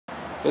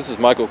This is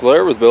Michael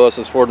Clare with Bill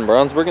Estes Ford in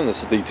Brownsburg, and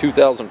this is the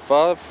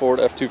 2005 Ford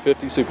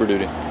F-250 Super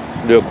Duty.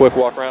 We'll do a quick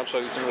walk around, show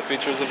you some of the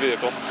features of the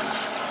vehicle.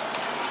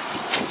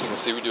 You can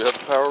see we do have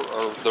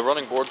the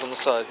running boards on the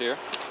side here.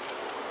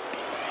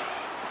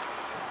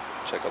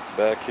 Check out the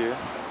back here.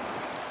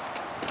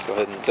 Go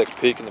ahead and take a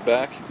peek in the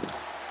back.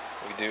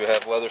 We do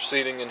have leather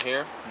seating in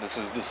here. This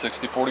is the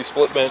 60/40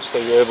 split bench, so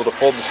you're able to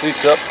fold the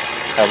seats up,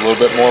 have a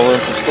little bit more room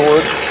for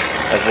storage,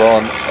 as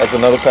well as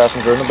another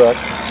passenger in the back.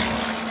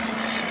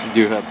 You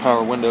do have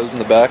power windows in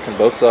the back on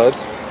both sides.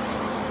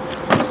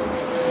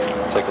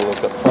 Take a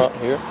look up front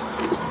here.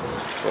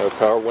 We have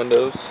power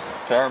windows,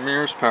 power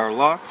mirrors, power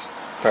locks,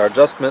 power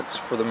adjustments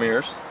for the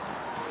mirrors.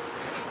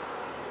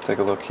 Take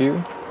a look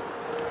here.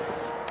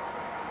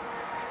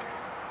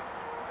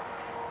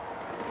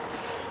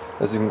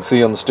 As you can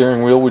see on the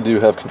steering wheel, we do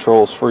have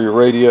controls for your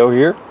radio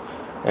here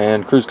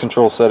and cruise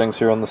control settings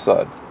here on the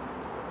side.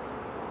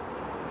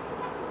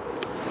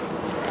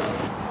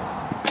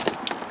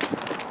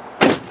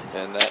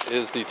 And that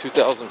is the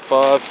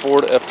 2005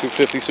 Ford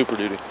F-250 Super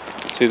Duty.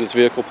 See this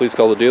vehicle, please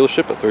call the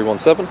dealership at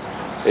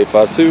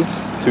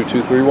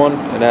 317-852-2231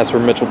 and ask for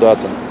Mitchell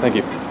Dodson. Thank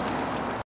you.